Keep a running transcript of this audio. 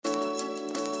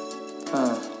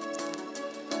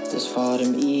This for all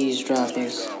them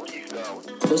eavesdroppers.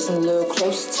 Listen a little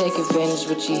closer, take advantage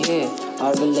of what you hear.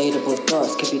 Our relatable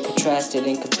thoughts can be contrasted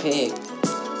and compared.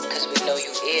 Cause we know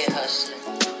you ear hustling.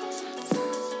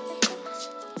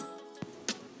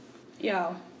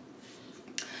 Yo.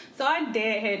 So I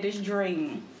dead had this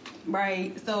dream,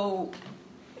 right? So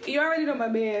you already know my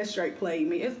man straight played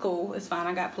me. It's cool. It's fine.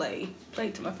 I got played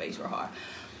to my face real hard.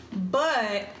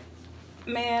 But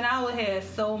man, I would have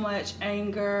so much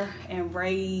anger and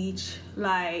rage.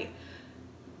 Like,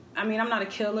 I mean, I'm not a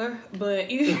killer, but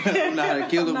I'm not a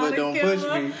killer, but don't push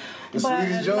me. The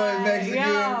sweetest joy is next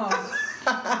again.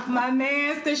 My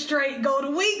man's to straight go to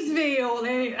Weeksville.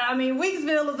 And I mean,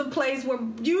 Weeksville is a place where,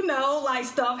 you know, like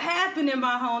stuff happened in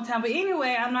my hometown. But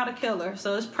anyway, I'm not a killer.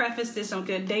 So let's preface this on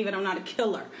good. David, I'm not a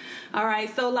killer. All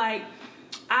right. So like,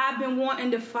 I've been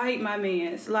wanting to fight my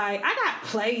mans. Like, I got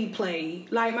played.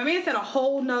 Like, my man's had a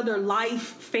whole nother life,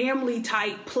 family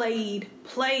type played.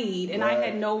 And right. I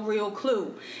had no real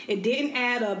clue. It didn't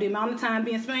add up. The amount of time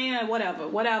being spent, whatever.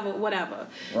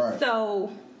 Right.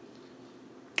 So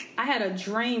I had a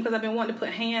dream because I've been wanting to put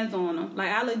hands on them.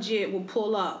 Like, I legit will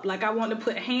pull up. Like, I want to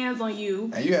put hands on you.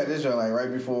 And you had this joint like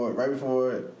right before.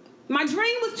 My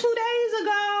dream was 2 days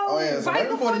ago. Oh yeah, so right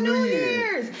before the New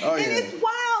Year's. Oh yeah. And it's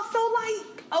wild. So like,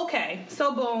 okay,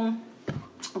 so boom.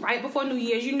 Right before New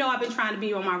Year's, you know I've been trying to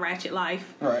be on my ratchet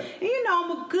life. Right. And you know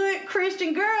I'm a good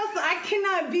Christian girl, so I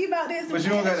cannot be about this. But you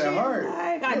don't got that heart.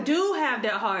 I do have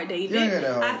that heart, David. You don't got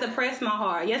that heart. I suppress my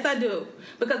heart. Yes, I do.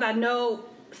 Because I know,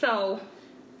 so.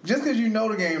 Just because you know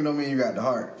the game don't mean you got the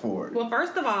heart for it. Well,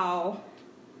 first of all,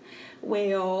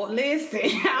 listen,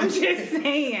 I'm just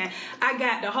saying, I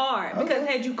got the heart. Okay. Because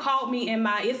had you caught me in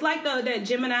my, it's like that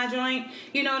Gemini joint,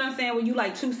 you know what I'm saying, when you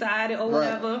like two-sided or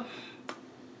whatever.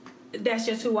 That's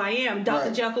just who I am.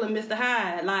 Dr. Jekyll and Mr.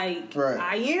 Hyde. Like,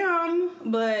 I am,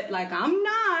 but, like, I'm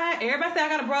not. Everybody say I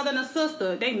got a brother and a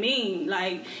sister. They mean.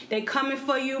 Like, they coming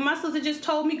for you. My sister just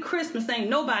told me Christmas ain't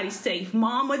nobody safe.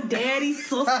 Mama, daddy,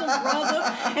 sister,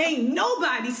 brother. Ain't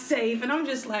nobody safe. And I'm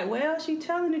just like, well, she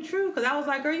telling the truth. Because I was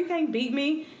like, girl, you can't beat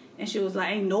me. And she was like,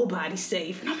 ain't nobody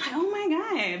safe. And I'm like, oh my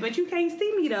God, but you can't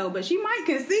see me though. But she might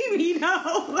can see me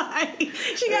though. Like,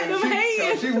 she got them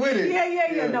hands. So she with it.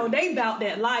 Yeah. No, they bout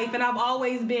that life. And I've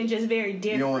always been just very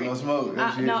different. You don't want no smoke.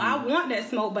 I want that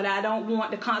smoke, but I don't want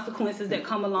the consequences that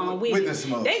come along with it. The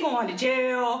smoke. They going to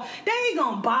jail. They ain't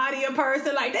gonna body a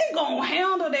person. Like, they gonna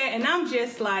handle that. And I'm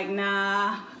just like,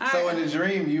 nah. So in the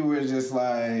dream, you were just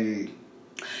like...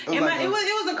 It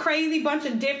was a crazy bunch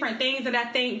of different things that I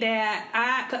think that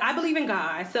I believe in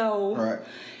God, so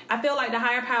I feel like the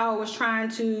higher power was trying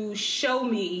to show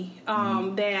me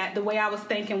that the way I was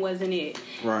thinking wasn't it.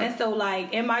 Right. And so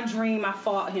like in my dream I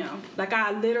fought him. Like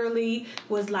I literally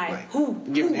was like,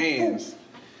 giving hands.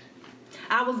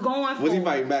 I was going for. Was he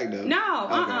fighting back though? No,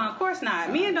 of course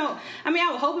not.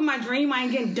 I was hoping my dream I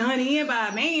ain't getting done in by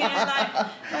a man.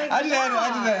 I just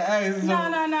had to ask.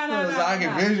 No. So I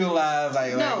can visualize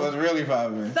like what's really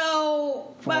popping.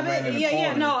 So, but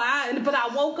I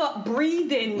woke up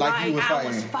breathing like I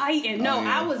was fighting. No,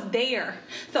 I was there.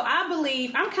 So I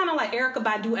believe I'm kind of like Erykah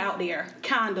Badu out there,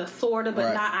 kinda, sorta,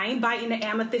 but not. I ain't biting the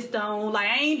amethyst stone. Like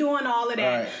I ain't doing all of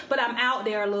that. Right. But I'm out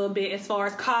there a little bit as far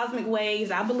as cosmic ways.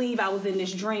 I believe I was in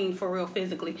this dream for real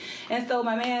physically. And so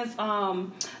my man's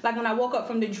like when I woke up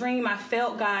from the dream, I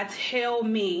felt God tell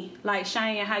me, like,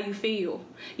 Cheyenne, how you feel?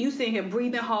 You sitting here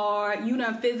breathing hard, you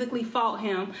done physically fought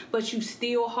him, but you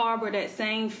still harbor that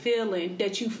same feeling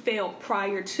that you felt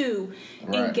prior to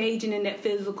engaging in that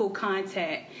physical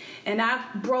contact. And I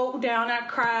broke down, I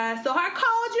cried. So I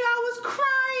called you, I was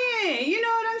crying. You know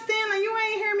what I'm saying? Like, you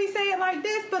ain't hear me say it like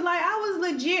this, but like I was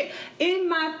legit in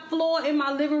my floor in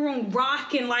my living room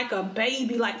rocking like a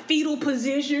baby, like fetal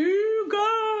position.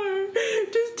 God,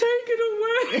 just take it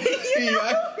away. You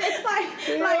know?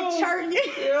 like church.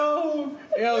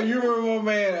 Yo, you remember,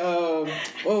 man,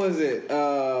 what was it?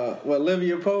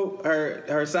 Olivia Pope, her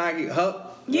sidekick, Huck?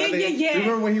 Yeah. You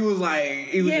remember when he was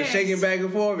just shaking back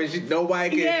and forth and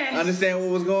nobody could understand what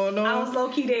was going on? I was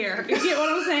low-key there. You get what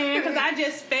I'm saying? Because I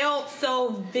just felt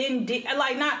so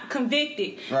like not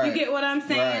convicted. Right. You get what I'm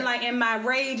saying? Right. Like in my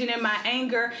rage and in my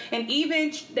anger, and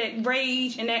even that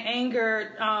rage and that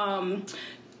anger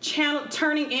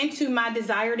turning into my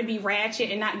desire to be ratchet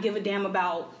and not give a damn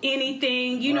about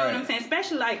anything. You know what I'm saying?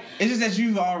 Especially like... It's just that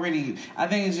I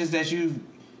think it's just that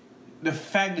the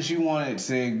fact that you wanted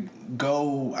to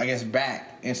go, I guess,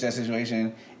 back into that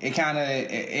situation, it kind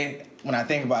of, when I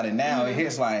think about it now, it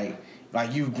hits like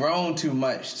you've grown too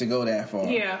much to go that far.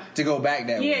 Yeah. To go back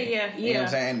that way. Yeah. You know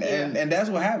what I'm saying? And that's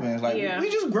what happens. Like, we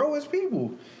just grow as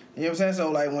people. You know what I'm saying?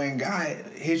 So, like, when God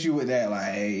hits you with that, like,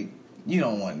 hey, You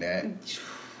don't want that.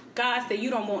 God said you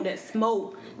don't want that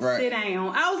smoke. Right. Sit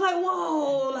down. I was like,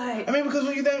 whoa, like. I mean, because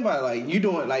when you think about it, like you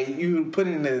doing, like you put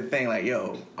in the thing, like,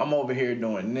 yo, I'm over here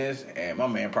doing this, and my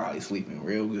man probably sleeping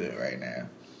real good right now.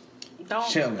 Don't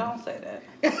say that.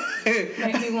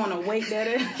 Make me want to wake that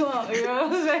ass up. You know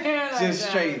what I'm saying? Like, just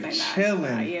straight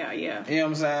chilling. Yeah. You know what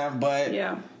I'm saying? But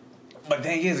yeah. But the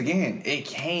thing is, again, it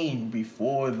came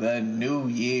before the new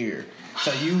year.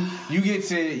 So you get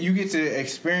to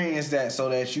experience that so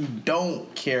that you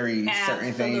don't carry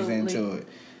certain things into it.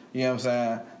 You know what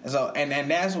I'm saying? So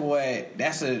and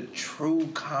that's a true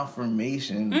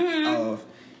confirmation of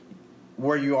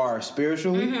where you are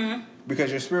spiritually, because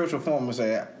your spiritual form will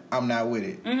say, I'm not with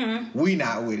it. We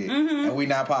not with it. And we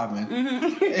not popping.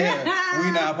 Yeah,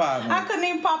 we not popping. I couldn't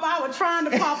even pop. I was trying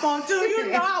to pop on too.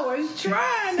 You know, I was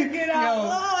trying to get out.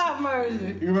 Lord have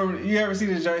mercy. You ever see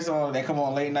the joint song that come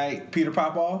on late night, Peter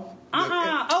Popoff?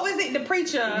 Oh, is it the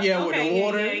preacher? Yeah, with the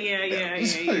water.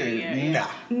 Yeah.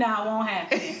 Nah, it won't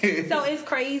happen. So it's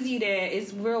crazy that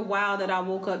it's real wild that I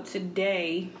woke up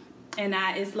today and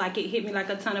it's like it hit me like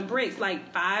a ton of bricks.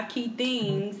 Like 5 key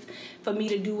things for me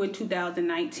to do in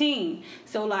 2019.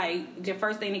 So like the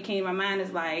first thing that came to my mind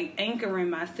is like anchoring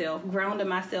myself, grounding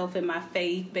myself in my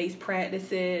faith-based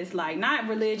practices, like not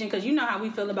religion, because you know how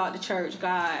we feel about the church.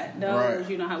 God knows,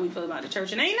 right. You know how we feel about the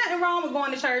church, and ain't nothing wrong with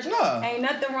going to church. No. Ain't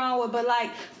nothing wrong with, but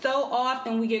like so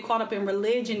often we get caught up in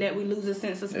religion that we lose a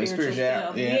sense of spiritual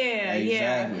self. Yeah,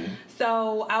 exactly.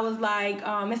 So I was like,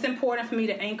 it's important for me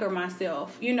to anchor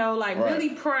myself, you know, like really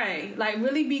pray, like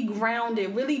really be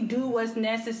grounded, really do what's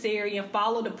necessary and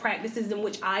follow the practices in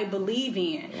which I believe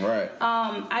in. Right.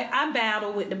 I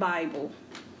battle with the Bible.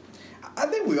 I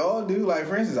think we all do. Like,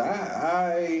 for instance,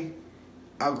 I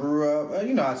grew up,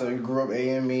 you know, I grew up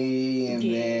AME and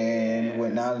then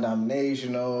went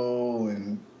non-denominational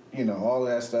and, you know, all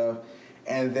that stuff.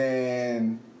 And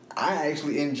then I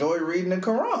actually enjoy reading the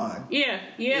Quran. Yeah.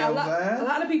 You know a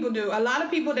lot of people do. A lot of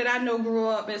people that I know grew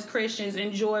up as Christians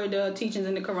enjoy the teachings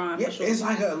in the Quran. For sure. It's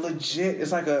like a legit.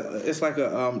 It's like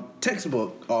a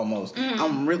textbook almost.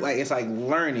 I'm really like, it's like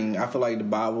learning. I feel like the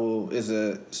Bible is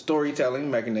a storytelling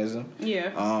mechanism. Yeah.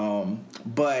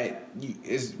 But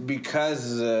it's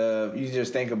because you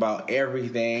just think about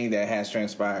everything that has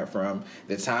transpired from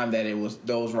the time that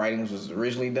those writings was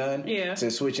originally done. Yeah.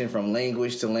 To switching from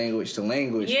language to language to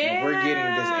language. Yeah. And we're getting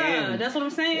this in. That's what I'm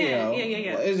saying. You know,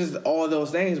 yeah. It's just all those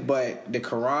things, but the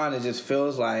Quran, it just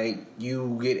feels like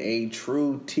you get a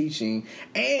true teaching.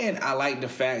 And I like the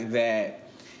fact that,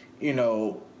 you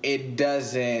know, it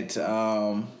doesn't,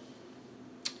 how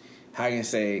can I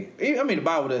say, I mean, the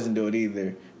Bible doesn't do it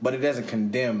either, but it doesn't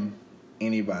condemn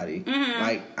anybody.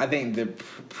 Like, I think the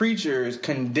preachers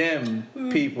condemn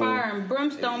people. Fire and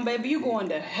brimstone, baby, you going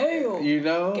to hell. You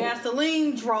know?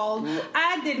 Gasoline draws.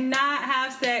 I did not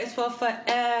have sex for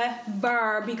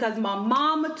forever because my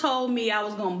mama told me I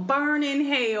was going to burn in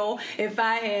hell if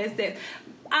I had sex.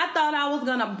 I thought I was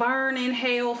gonna burn in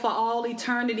hell for all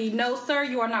eternity. No, sir,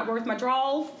 you are not worth my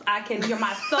draws. You're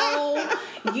my soul.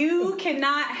 You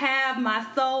cannot have my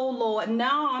soul, Lord.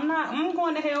 No, I'm not. I'm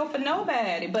going to hell for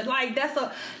nobody. But like,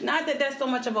 not that that's so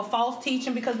much of a false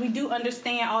teaching, because we do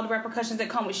understand all the repercussions that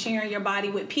come with sharing your body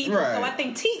with people. Right. So I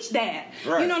think teach that.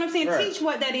 Right. You know what I'm saying? Right. Teach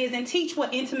what that is, and teach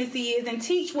what intimacy is, and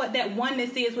teach what that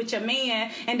oneness is with your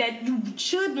man, and that you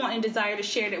should want and desire to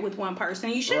share that with one person.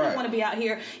 You shouldn't want to be out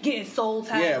here getting soul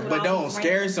ties. Yeah, but don't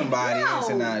scare somebody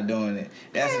into not doing it.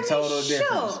 That's a total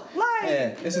difference.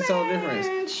 It's a total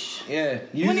difference. Yeah,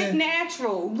 when it's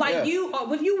natural, like if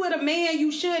you with a man,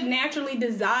 you should naturally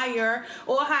desire,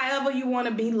 or however you want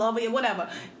to be, loving,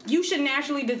 whatever. You should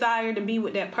naturally desire to be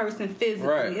with that person physically.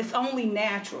 Right. It's only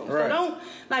natural. Right. So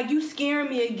don't you scaring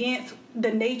me against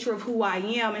the nature of who I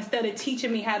am instead of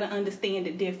teaching me how to understand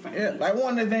it differently. Yeah, like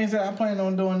one of the things that I plan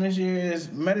on doing this year is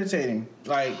meditating.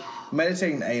 Like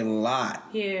meditating a lot.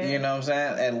 Yeah. You know what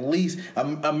I'm saying? At least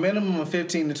a minimum of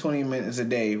 15 to 20 minutes a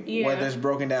day. Yeah. Whether it's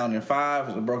broken down in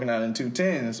 5s or broken down in 2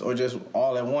 10s or just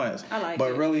all at once. I like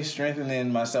but really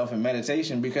strengthening myself in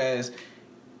meditation, because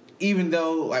even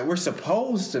though like we're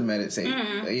supposed to meditate,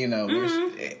 you know,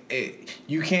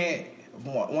 you can't.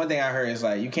 One thing I heard is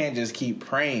like you can't just keep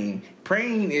praying.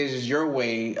 Praying is your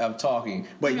way of talking,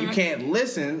 but you can't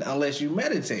listen unless you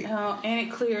meditate. And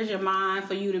it clears your mind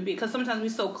for you to be, because sometimes we're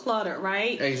so cluttered,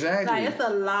 right? Exactly. Like it's a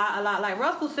lot. Like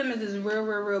Russell Simmons is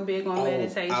real big on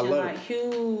meditation. I love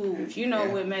huge,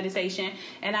 with meditation.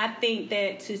 And I think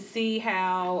that to see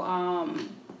how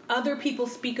other people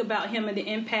speak about him and the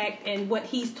impact and what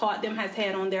he's taught them has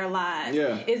had on their lives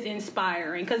is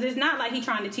inspiring. Because it's not like he's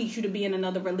trying to teach you to be in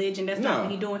another religion. That's not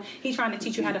what he's doing. He's trying to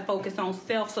teach you how to focus on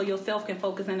self so yourself can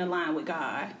focus and align with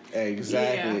God.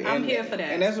 Exactly. Yeah, I'm here for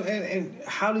that. And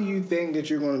how do you think that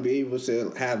you're going to be able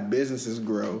to have businesses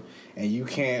grow and you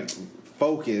can't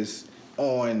focus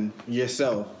on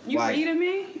yourself? You reading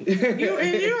me? You reading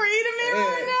me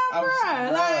right now, bro?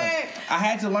 Like, I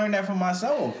had to learn that for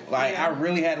myself. Like, I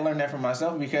really had to learn that for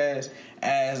myself because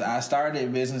as I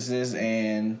started businesses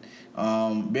and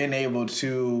being able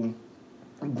to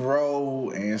grow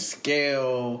and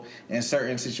scale in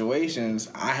certain situations,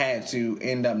 I had to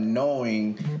end up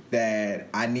knowing that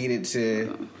I needed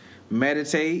to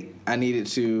meditate. I needed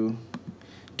to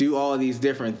do all these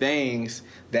different things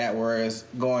that was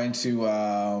going to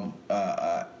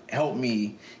help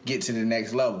me get to the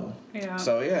next level. Yeah.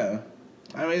 So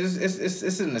I mean,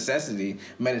 it's a necessity.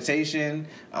 Meditation,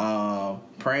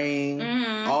 praying,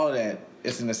 all of that.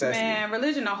 It's a necessity. Man,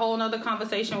 religion a whole nother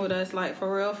conversation with us, like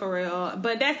for real.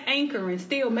 But that's anchoring.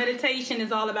 Still, meditation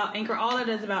is all about anchor. All of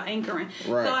it is about anchoring.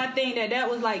 Right. So I think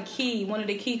that was like key. One of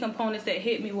the key components that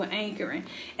hit me with anchoring.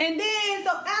 And then,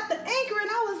 so after anchoring,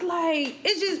 I was like,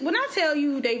 it's just, when I tell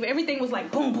you, David, everything was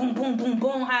like boom, boom, boom, boom,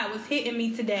 boom, how it was hitting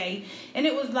me today. And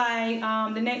it was like,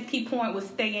 the next key point was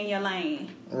stay in your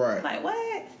lane. Right. Like,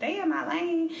 what? Stay in my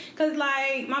lane? Because,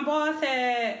 like, my boss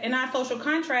had, in our social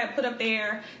contract, put up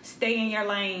there, stay in your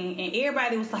lane. And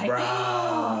everybody was like,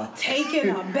 oh, taking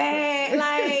a bag.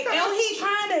 Like, he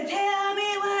trying to tell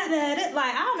me what that.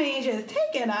 Like, I mean, just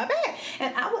taking a bag.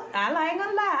 And I ain't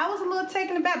gonna lie, I was a little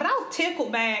taken aback, but I was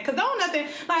tickled back. Because don't nothing,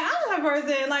 like, I'm that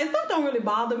person, like, stuff don't really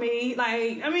bother me.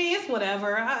 Like, I mean, it's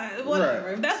whatever. Whatever.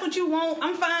 Right. If that's what you want,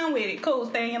 I'm fine with it. Cool,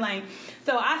 stay in your lane.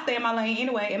 So I stay in my lane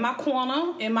anyway, in my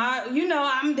corner,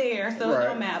 I'm there, so it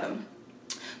don't matter.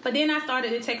 But then I started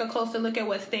to take a closer look at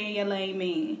what stay in your lane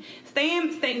means.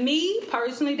 Me,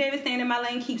 personally, David, staying in my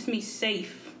lane keeps me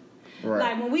safe. Right.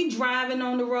 Like, when we driving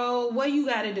on the road, what you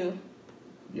got to do?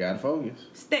 You gotta focus.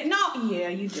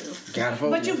 You do. Gotta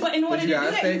focus. But in order to do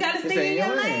that, you gotta stay in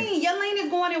your lane. Your lane is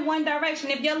going in one direction.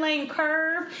 If your lane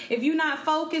curve, if you're not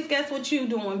focused, guess what you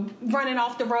doing? Running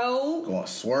off the road. Going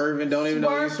swerving, don't even know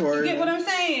you're swerving. You get what I'm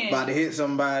saying? About to hit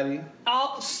somebody.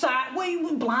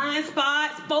 Blind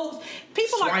spots, folks.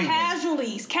 People Swiping. Are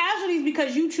casualties. Casualties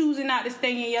because you choosing not to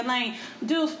stay in your lane.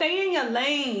 Dude, stay in your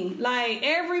lane. Like,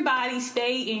 everybody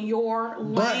stay in your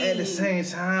lane. But at the same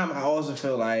time, I also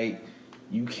feel like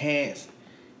you can't.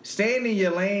 Staying in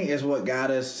your lane is what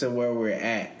got us to where we're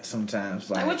at sometimes.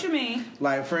 Like what you mean?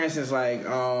 Like, for instance,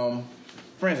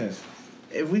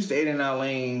 if we stayed in our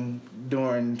lane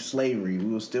during slavery, we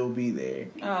would still be there.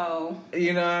 Oh.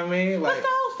 You know what I mean? Like, but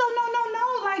so no.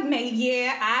 Like, mate,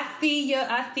 I see you.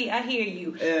 I hear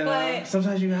you. But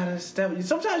sometimes you gotta step.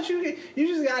 Sometimes you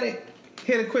just gotta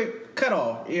hit a quick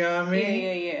cutoff. You know what I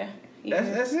mean? Yeah.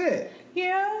 That's it.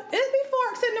 Yeah, it'd be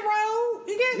forks in the road.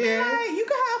 You get me? Right? You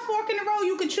can have a fork in the road.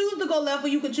 You could choose to go left or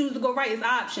you could choose to go right. It's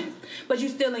options, but you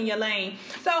still in your lane.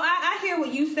 So I hear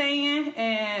what you saying,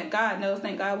 and God knows,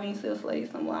 thank God we ain't still slaves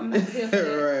somewhere. I'm not here for that.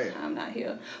 Right. I'm not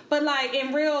here. But like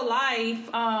in real life,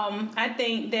 I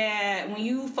think that when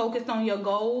you focus on your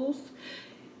goals,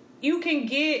 you can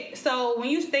get, so when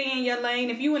you stay in your lane,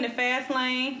 if you in the fast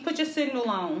lane, put your signal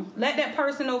on. Let that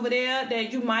person over there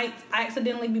that you might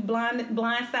accidentally be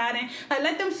blindsiding, like,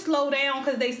 let them slow down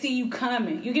because they see you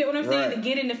coming. You get what I'm saying? To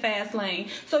get in the fast lane.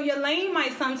 So your lane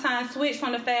might sometimes switch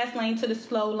from the fast lane to the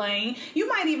slow lane. You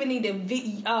might even need to,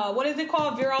 veer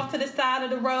off to the side of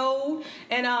the road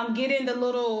and get in the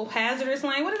little hazardous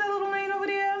lane. What is that little lane over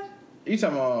there? You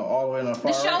talking about all the way on the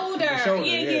far the shoulder. Right? The shoulder,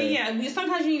 yeah.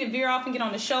 Sometimes you need to veer off and get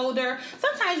on the shoulder.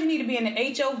 Sometimes you need to be in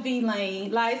the HOV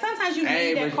lane. Like, sometimes you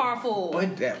need that car full.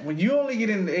 But when you only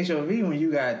get in the HOV when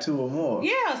you got two or more.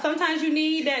 Yeah, sometimes you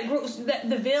need that group,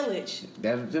 the village.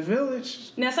 That's the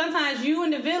village. Now, sometimes you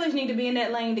and the village need to be in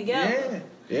that lane together.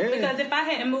 Yeah. Because if I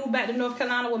hadn't moved back to North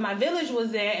Carolina where my village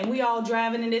was at and we all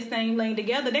driving in this same lane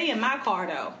together, they in my car,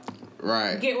 though.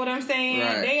 Right. Get what I'm saying?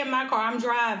 Right. They in my car. I'm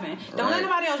driving. Don't let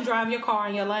nobody else drive your car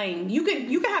in your lane. You can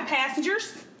have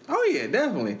passengers. Oh yeah,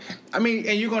 definitely. I mean,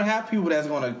 and you're gonna have people that's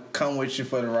gonna come with you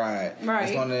for the ride.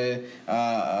 Right. That's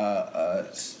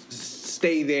gonna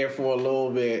stay there for a little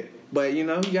bit. But you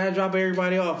gotta drop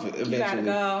everybody off eventually. You gotta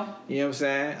go. You know what I'm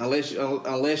saying?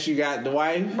 Unless you got the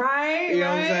wife. Right. You know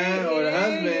what I'm saying? Or the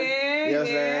husband. Yeah, you know what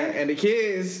I'm saying? and the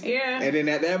kids. Yeah. And then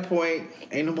at that point,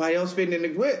 ain't nobody else fitting in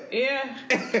the whip. Yeah.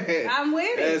 I'm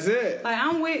with it. That's it. Like,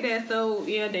 I'm with that. So,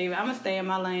 yeah, David, I'm going to stay in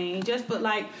my lane. But,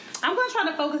 like, I'm going to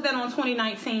try to focus that on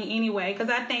 2019 anyway, because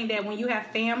I think that when you have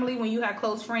family, when you have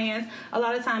close friends, a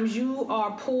lot of times you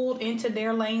are pulled into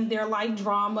their lanes, their life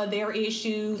drama, their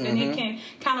issues, and it can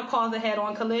kind of cause a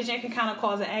head-on collision. It can kind of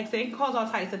cause an accident. It can cause all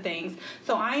types of things.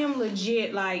 So I am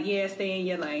legit like, yeah, stay in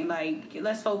your lane. Like,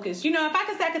 let's focus. You know, if I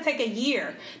could say I could take a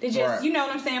year to just, you know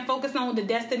what I'm saying, focus on the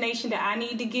destination that I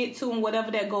need to get to and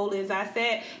whatever that goal is I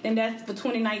set, then that's for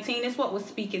 2019. That's what was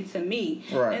speaking to me.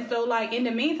 Right. And so, like, in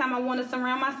the meantime, I want to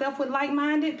surround myself with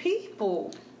like-minded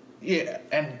people. Yeah,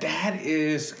 and that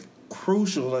is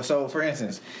crucial. So, for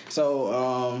instance,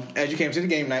 as you came to the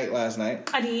game night last night,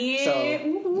 I did. So,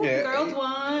 woo-hoo, yeah, girls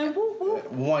won. Woo-hoo.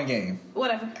 One game.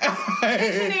 Whatever.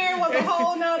 Dictionary was a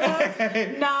whole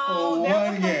nother. No,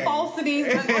 there was some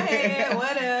falsities, but go ahead,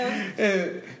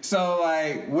 whatever. So,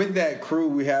 like, with that crew,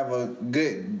 we have a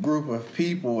good group of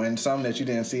people, and some that you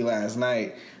didn't see last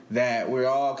night, that we're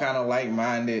all kind of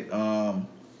like-minded.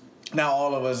 Not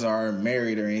all of us are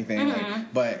married or anything,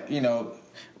 but, you know,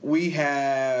 we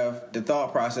have the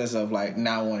thought process of, like,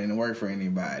 not wanting to work for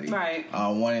anybody. Right.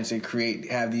 Wanting to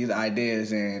have these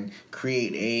ideas and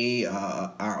create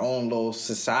our own little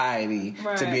society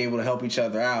to be able to help each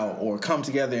other out or come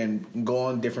together and go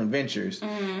on different ventures.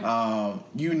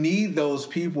 You need those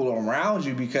people around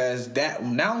you because that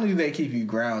not only do they keep you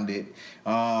grounded,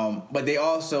 but they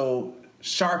also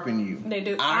sharpen you. They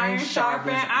do. Iron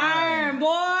sharpen iron.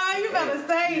 Boy, you better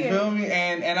say it. You feel me?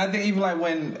 And I think even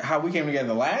like how we came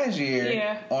together last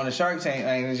year on the Shark Tank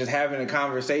and just having a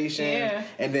conversation,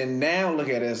 and then now look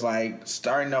at us like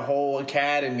starting the whole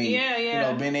academy. You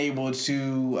know, being able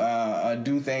to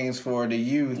do things for the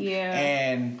youth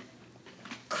and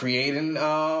creating,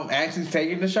 actually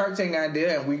taking the Shark Tank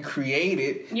idea and we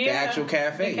created the actual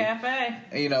cafe. The cafe.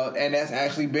 You know, and that's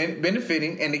actually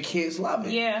benefiting and the kids love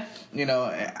it. Yeah. You know,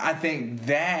 I think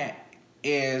that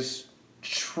is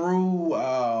true,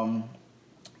 how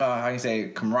do you say,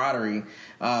 camaraderie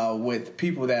with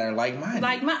people that are like-minded.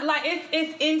 Like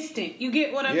it's instant. You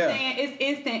get what I'm saying? It's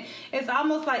instant. It's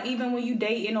almost like even when you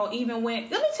dating or even when,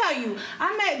 let me tell you,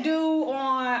 I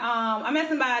met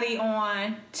somebody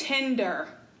on Tinder.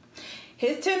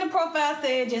 His Tinder profile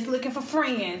said just looking for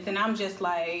friends. And I'm just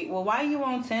like, well, why are you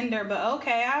on Tinder? But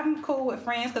okay, I'm cool with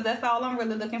friends because that's all I'm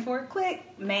really looking for. Click,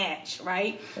 match,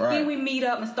 right? Then we meet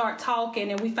up and start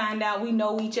talking and we find out we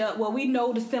know each other. Well, we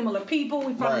know the similar people.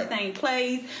 We from the same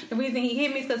place. The reason he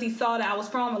hit me is because he saw that I was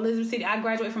from Elizabeth City. I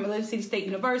graduated from Elizabeth City State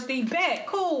University. Bet,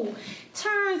 cool.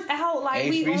 Turns out like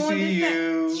HBCU. We on the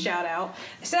same. Shout out.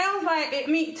 Sounds like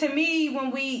to me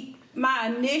when my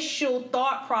initial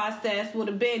thought process would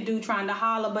have been dude trying to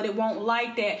holler, but it won't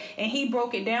like that. And he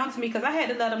broke it down to me because I had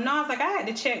to let him know. I was like, I had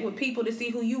to check with people to see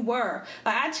who you were.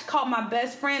 Like, I called my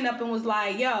best friend up and was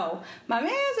like, yo, my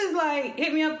man's is like,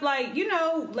 hit me up like, you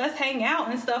know, let's hang out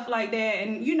and stuff like that.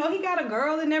 And, you know, he got a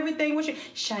girl and everything.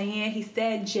 Cheyenne, he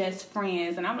said just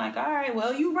friends. And I'm like, all right,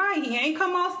 well, you right. He ain't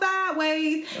come all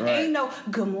sideways. Ain't no,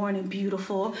 good morning,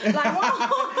 beautiful. Like,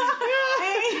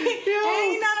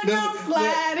 ain't none of them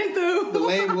sliding through. The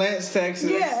Lane Lance,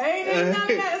 Texas. Yeah, ain't none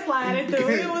of that sliding through.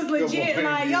 It was legit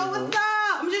like, yo, what's up?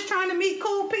 I'm just trying to meet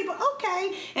cool people.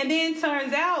 Okay. And then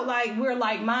turns out like we're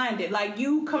like-minded. Like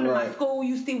you come to my school,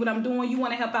 you see what I'm doing, you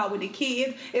want to help out with the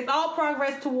kids. It's all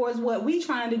progress towards what we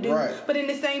trying to do. But in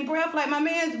the same breath, like my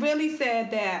man's really said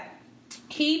that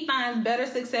he finds better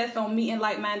success on meeting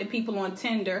like-minded people on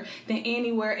Tinder than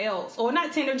anywhere else. Or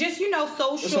not Tinder, just, you know,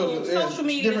 social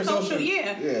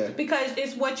media. Because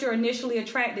it's what you're initially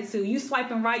attracted to. You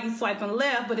swiping right, you swiping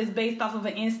left, but it's based off of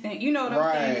an instant, you know what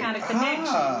I'm saying, kind of connection.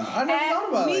 I never thought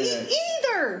about me that.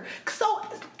 Either. So,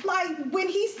 like, when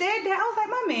he said that, I was like,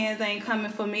 my man's ain't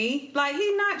coming for me. Like,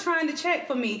 he's not trying to check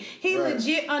for me. He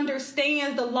legit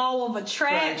understands the law of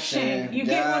attraction. You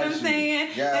get what I'm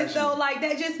saying? And so, like,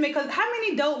 that just because, how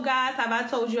many dope guys have I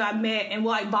told you I met and,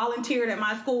 like, volunteered at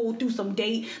my school through some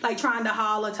date, like, trying to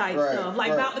holler type stuff.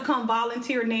 Like, about to come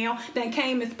volunteer now, then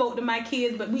came and spoke to my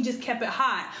kids, but we just kept it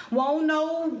hot. Won't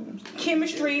know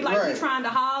chemistry, like, we trying to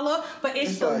holler, but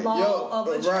it's the like, law of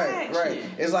attraction.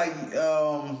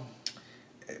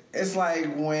 It's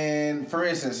like when, for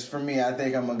instance, for me, I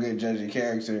think I'm a good judge of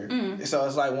character. So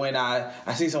it's like when I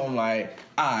see someone like,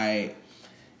 alright,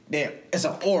 it's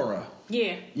an aura.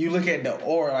 Yeah. You look at the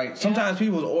aura, like sometimes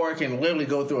people's aura can literally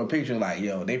go through a picture like,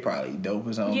 yo, they probably dope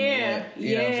or something. Yeah.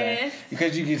 You know what I'm saying?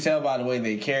 Because you can tell by the way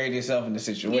they carry themselves in the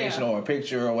situation or a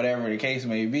picture or whatever the case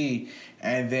may be.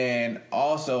 And then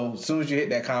also, as soon as you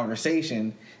hit that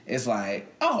conversation, it's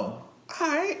like, oh,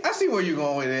 alright, I see where you're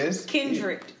going with this.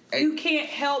 Kindred. You can't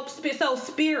help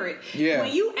spirit. Yeah.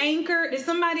 When you anchored, if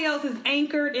somebody else is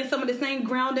anchored in some of the same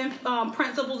grounding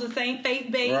principles, the same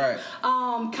faith-based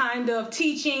kind of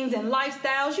teachings and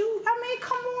lifestyles,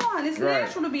 come on. It's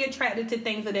natural to be attracted to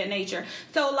things of that nature.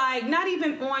 So, like, not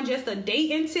even on just a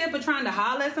dating tip or trying to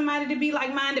holler at somebody to be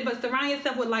like-minded, but surround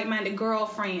yourself with like-minded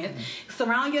girlfriends.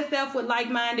 Surround yourself with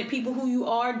like-minded people who you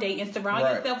are dating. Surround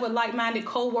yourself with like-minded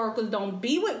co-workers. Don't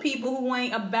be with people who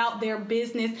ain't about their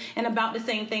business and about the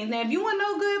same things. Now, if you a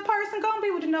no good person, go and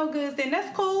be with the no goods, then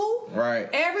that's cool. Right.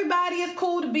 Everybody is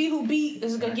cool to be who be.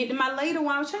 Is gonna get to my later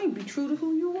one. I'm trying to be true to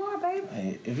who you are, baby.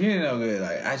 Hey, if you didn't know good,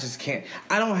 like, I just can't.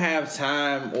 I don't have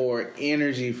time or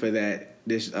energy for that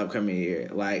this upcoming year.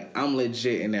 Like, I'm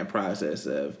legit in that process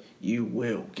of you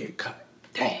will get cut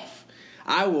off.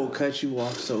 I will cut you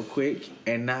off so quick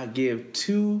and not give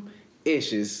two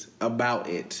issues about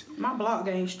it. My block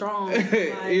game strong. Like, you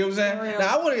know what I'm saying?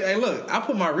 Now, hey, look, I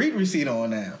put my read receipt on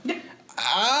now.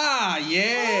 I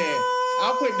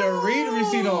put the read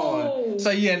receipt on so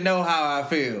you know how I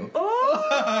feel. No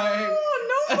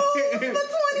moves for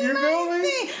 2019. You feel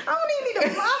me? I don't even need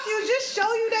to block you. Just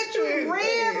show you that you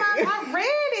read I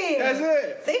read it. That's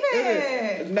it. See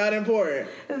that? Not important.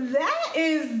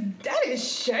 That is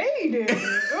shady.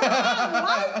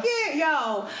 I like it.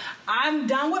 Yo, I'm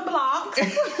done with blocks.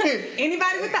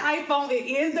 Anybody with the iPhone, it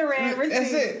is the red receipt.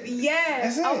 That's it.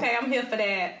 Yes. That's it. Okay, I'm here for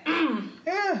that.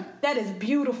 Yeah. That is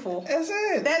beautiful. That's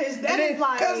it. That is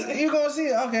like... Because you're going to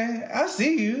see, okay, I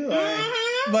see you. Like,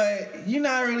 but you're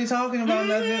not really talking about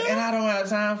nothing, and I don't have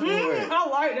time for it. I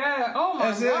like that. Oh,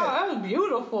 my God. That was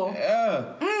beautiful.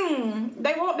 Yeah.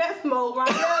 They want that smoke right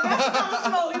there. That's the kind of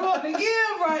smoke you want to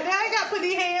give right there. They got to put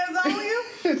their hands on you.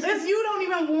 It's you don't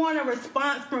even want a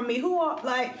response from me. Who are,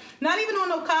 like, not even on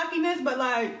no cockiness, but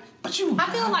like... But you I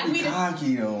feel like we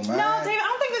cocky though, man. No, David,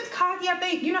 I don't think it's cocky. I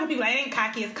think, you know how people like, it ain't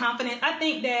cocky, it's confidence. I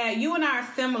think that you and I are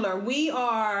similar. We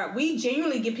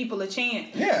genuinely give people a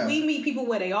chance. Yeah. We meet people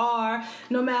where they are,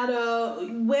 no matter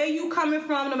where you coming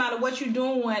from, no matter what you're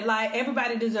doing. Like,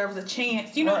 everybody deserves a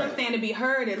chance. You know what I'm saying? To be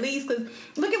heard at least. Because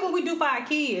look at what we do for our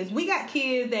kids. We got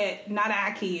kids that, not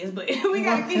our kids, but we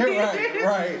got kids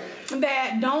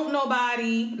that don't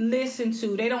nobody listen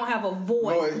to. They don't have a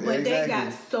voice, but they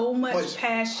got so much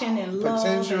passion and love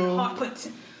potential. And heart.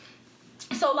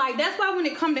 So, like, that's why when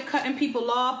it come to cutting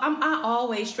people off, I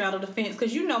always straddle the fence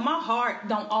because, you know, my heart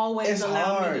don't always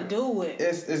allow me to do it.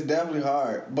 It's definitely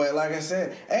hard. But like I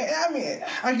said, I mean,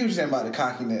 I get what you're saying about the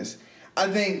cockiness. I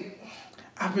think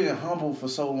I've been humble for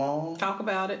so long. Talk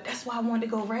about it. That's why I wanted to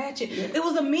go ratchet. It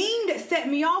was a meme that set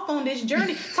me off on this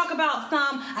journey. Talk about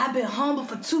I've been humble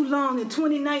for too long in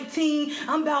 2019.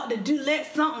 I'm about to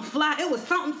let something fly. It was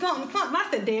something. I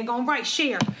said, they're gonna write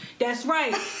share. That's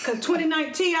right. Cause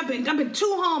 2019, I've been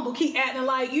too humble. Keep acting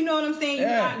like, you know what I'm saying? You're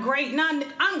not great.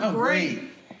 I'm great.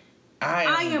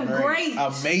 I am great.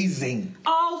 Amazing.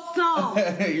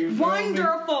 Awesome.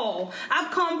 Wonderful. I've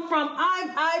come from,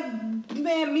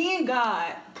 man, me and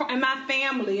God and my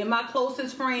family and my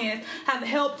closest friends have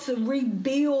helped to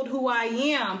rebuild who I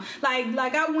am.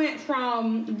 Like I went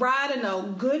from riding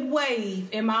a good wave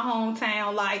in my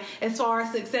hometown, like as far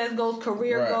as success goes,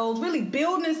 career goes, really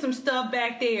building some stuff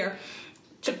back there,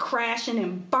 to crashing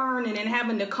and burning and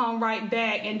having to come right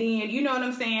back, and then, you know what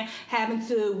I'm saying, having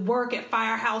to work at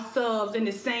Firehouse Subs in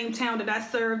the same town that I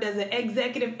served as an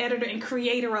executive editor and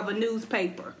creator of a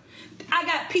newspaper. I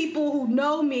got people who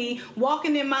know me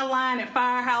walking in my line at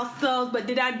Firehouse Subs, but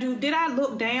did I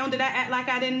look down? Did I act like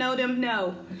I didn't know them?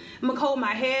 No. I'm going to hold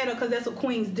my head up because that's what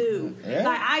queens do. Yeah.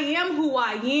 Like, I am who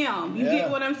I am. You get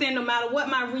what I'm saying? No matter what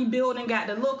my rebuilding got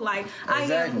to look like, I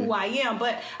am who I am.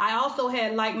 But I also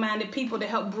had like-minded people to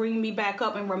help bring me back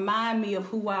up and remind me of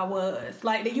who I was.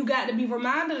 Like, that you got to be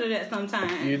reminded of that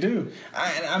sometimes. You do.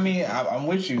 I mean, I'm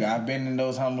with you. I've been in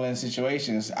those humbling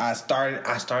situations. I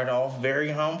started off very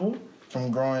humble from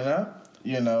growing up,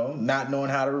 you know, not knowing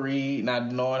how to read,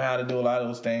 not knowing how to do a lot of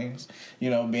those things, you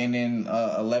know, being in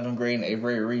 11th grade and 8th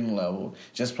grade reading level,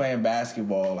 just playing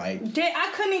basketball, like...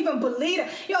 I couldn't even believe it.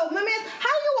 Yo, let me ask, how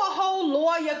you a whole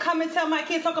lawyer come and tell my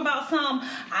kids, talk about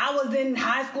I was in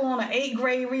high school on an 8th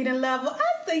grade reading level?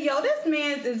 I said, yo, this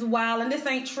man's is wild, and this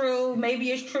ain't true.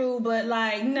 Maybe it's true, but,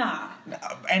 like, nah.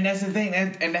 And that's the thing,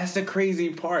 and that's the crazy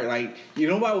part. Like, you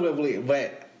know what I would believe,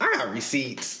 but I got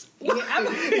receipts. Yeah, you know what I'm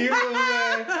saying?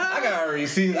 I got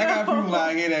receipts. I got people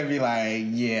out here that be like,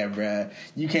 yeah, bruh,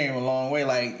 you came a long way.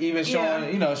 Like, even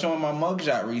showing my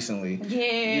mugshot recently.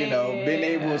 Yeah. You know, being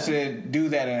able to do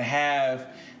that and have...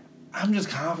 I'm just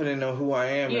confident in who I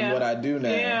am and what I do now.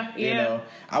 Yeah, you know,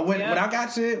 when I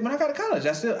got to college,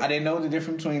 I didn't know the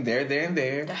difference between there, and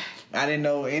there. I didn't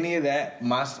know any of that.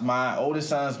 My oldest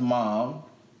son's mom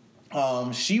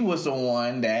she was the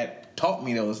one that taught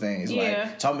me those things.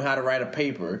 Like, taught me how to write a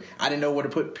paper. I didn't know where to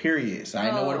put periods. I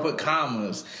didn't know where to put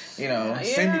commas.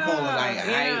 Semicolons.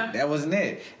 That wasn't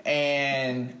it.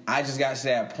 And I just got to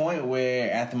that point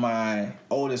where after my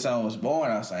oldest son was born,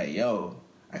 I was like, yo,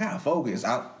 I gotta focus.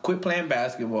 I quit playing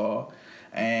basketball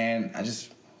and I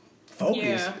just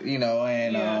focused,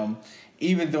 and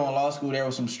even though in law school there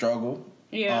was some struggle.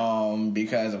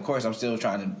 Because of course I'm still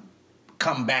trying to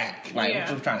come back. I'm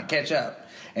still trying to catch up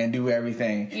and do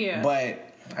everything. But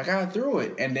I got through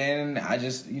it. And then I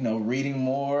just, reading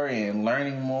more and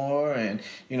learning more and,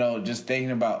 just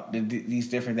thinking about these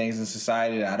different things in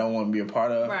society that I don't want to be a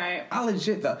part of. Right. I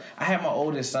legit, though, I had my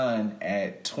oldest son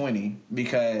at 20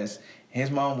 because his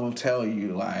mom will tell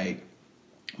you, like,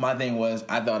 my thing was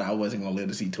I thought I wasn't going to live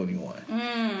to see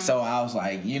 21. So I was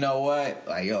like, you know what?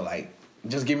 Like, yo, like,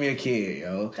 just give me a kid,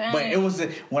 yo. Dang. But it was,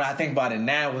 when I think about it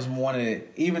now, it was one of the,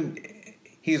 even...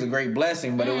 He's a great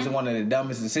blessing, but it was one of the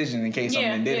dumbest decisions in case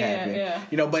something did happen.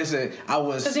 But I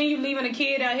was... Because then you leaving a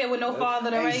kid out here with no father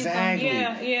to raise them.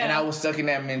 Yeah. And I was stuck in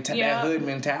that hood mentality, That hood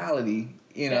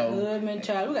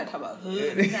mentality. We got to talk about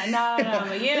hood. But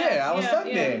I was stuck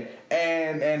there.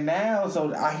 And now,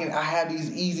 so I have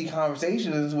these easy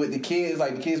conversations with the kids,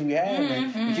 like the kids we have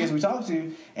and the kids we talk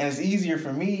to, and it's easier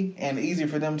for me and easier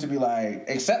for them to be like,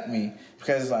 accept me.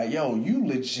 Because it's like, yo, you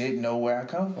legit know where I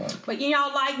come from. But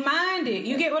y'all like-minded.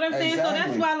 You get what I'm saying? Exactly. So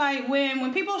that's why, like,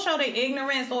 when people show their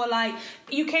ignorance or, like,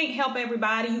 you can't help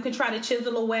everybody. You can try to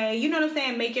chisel away. You know what I'm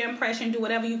saying? Make your impression, do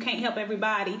whatever. You can't help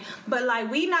everybody. But, like,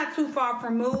 we not too far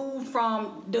removed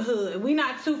from the hood. We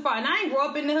not too far. And I ain't grew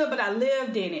up in the hood, but I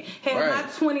lived in it. Had my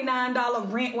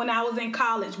 $29 rent when I was in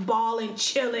college, balling,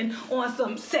 chilling on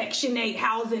some Section 8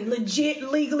 housing,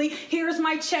 legit, legally. Here's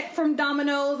my check from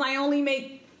Domino's. I only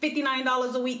make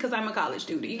 $59 a week because I'm a college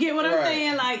student. You get what I'm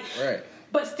saying? Like,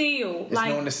 but still, it's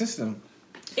knowing the system.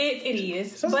 It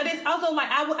is, but it's also like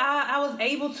I was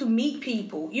able to meet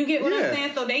people. You get what I'm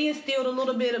saying? So they instilled a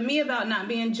little bit of me about not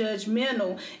being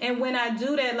judgmental. And when I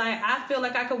do that, like I feel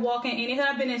like I could walk in any hood.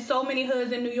 I've been in so many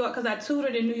hoods in New York because I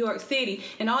tutored in New York City,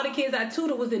 and all the kids I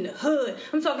tutored was in the hood.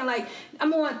 I'm talking like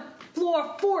I'm on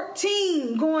floor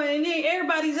 14 going in there.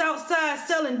 Everybody's outside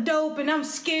selling dope and I'm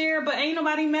scared, but ain't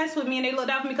nobody mess with me, and they looked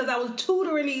out for me because I was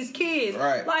tutoring these kids.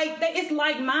 Right. Like, it's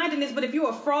like-mindedness, but if you're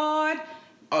a fraud,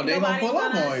 they nobody's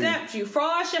gonna accept you.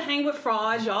 Frauds should hang with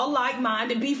frauds. Y'all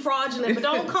like-minded, be fraudulent, but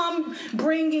don't come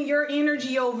bringing your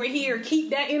energy over here.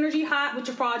 Keep that energy hot with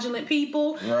your fraudulent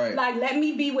people. Right. Like, let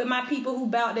me be with my people who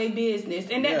bout their business.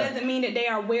 And that doesn't mean that they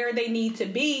are where they need to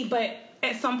be, but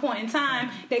at some point in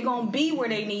time, they're going to be where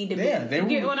they need to be. You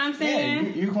get what I'm saying?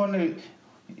 Yeah, you're going to...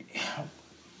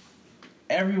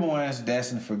 Everyone's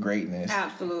destined for greatness.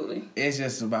 Absolutely. It's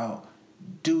just about,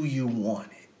 do you want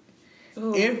it?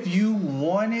 Ooh. If you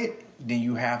want it, then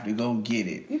you have to go get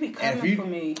it. You be coming for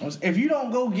me. If you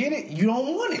don't go get it, you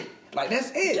don't want it. Like,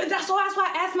 that's it. That's why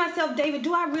I asked myself, David,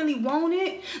 do I really want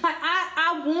it? Like,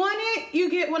 I want it. You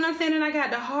get what I'm saying? And I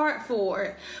got the heart for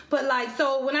it. But, like,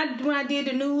 so when I did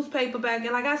the newspaper back,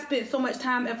 and, like, I spent so much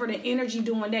time, effort, and energy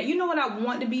doing that. You know what I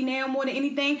want to be now more than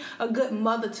anything? A good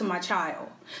mother to my child.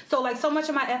 So, like, so much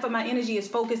of my effort, my energy is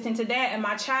focused into that. And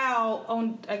my child,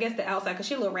 on, I guess, the outside, because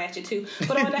she's a little ratchet, too.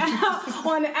 But on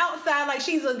the outside, like,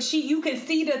 you can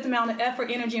see the amount of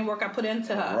effort, energy, and work I put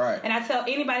into her. Right. And I tell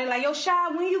anybody, like, yo, Shy,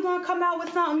 when you going to come out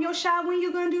with something? Yo, Shy, when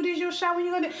you going to do this? Yo, Shy, when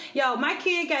you going to... Yo, my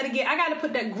kid I got to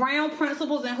put that ground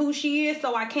principles in who she is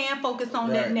so I can focus on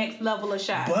that next level of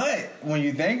Shy. But when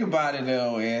you think about it,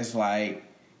 though, it's like...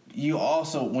 You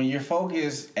also, when you're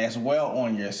focused as well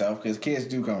on yourself, because kids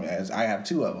do come, as I have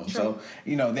two of them, True.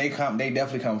 So they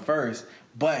definitely come first.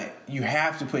 But you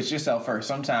have to put yourself first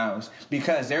sometimes,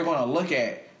 because they're going to look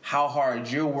at how hard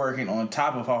you're working on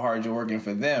top of how hard you're working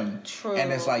for them. True.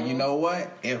 And it's like, you know what?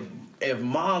 If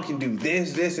mom can do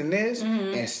this, this, and this,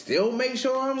 and still make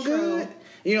sure I'm good,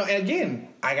 and again,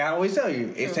 I gotta always tell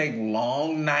you, it takes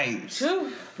long nights,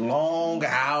 long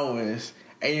hours.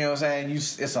 And you know what I'm saying?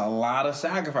 It's a lot of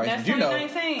sacrifice. That's but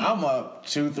 2019. I'm up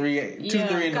 2, 3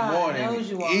 in the morning.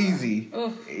 Easy.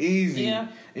 Yeah.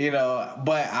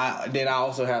 But then I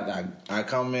also have I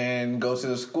come in, go to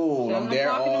the school. I'm there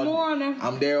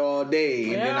all day.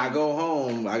 And then I go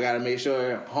home. I got to make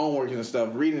sure homework and stuff,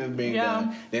 reading is being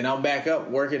done. Then I'm back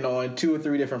up working on 2 or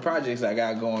 3 different projects I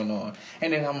got going on.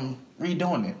 And then I'm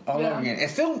redoing it all over again. And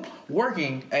still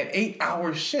working an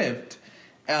 8-hour shift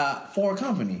for a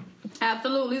company.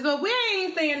 Absolutely. So we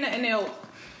ain't saying nothing else.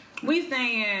 We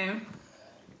saying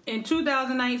in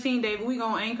 2019, David, we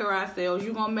gonna anchor ourselves.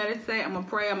 You gonna meditate. I'm gonna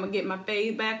pray. I'm gonna get my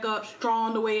faith back up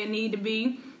strong the way it need to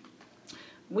be.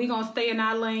 We gonna stay in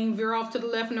our lane, veer off to the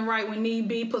left and the right when need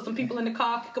be, put some people in the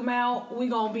car, kick them out. We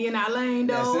gonna be in our lane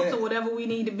though, so whatever we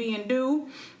need to be and do.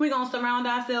 We gonna surround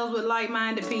ourselves with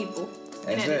like-minded people.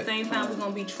 And at the same time, we're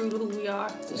gonna be true to who we are.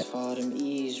 This for all them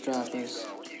eavesdroppers.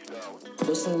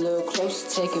 Listen a little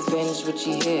closer, take advantage of what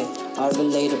you hear. Our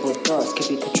relatable thoughts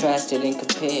can be contrasted and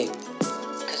compared.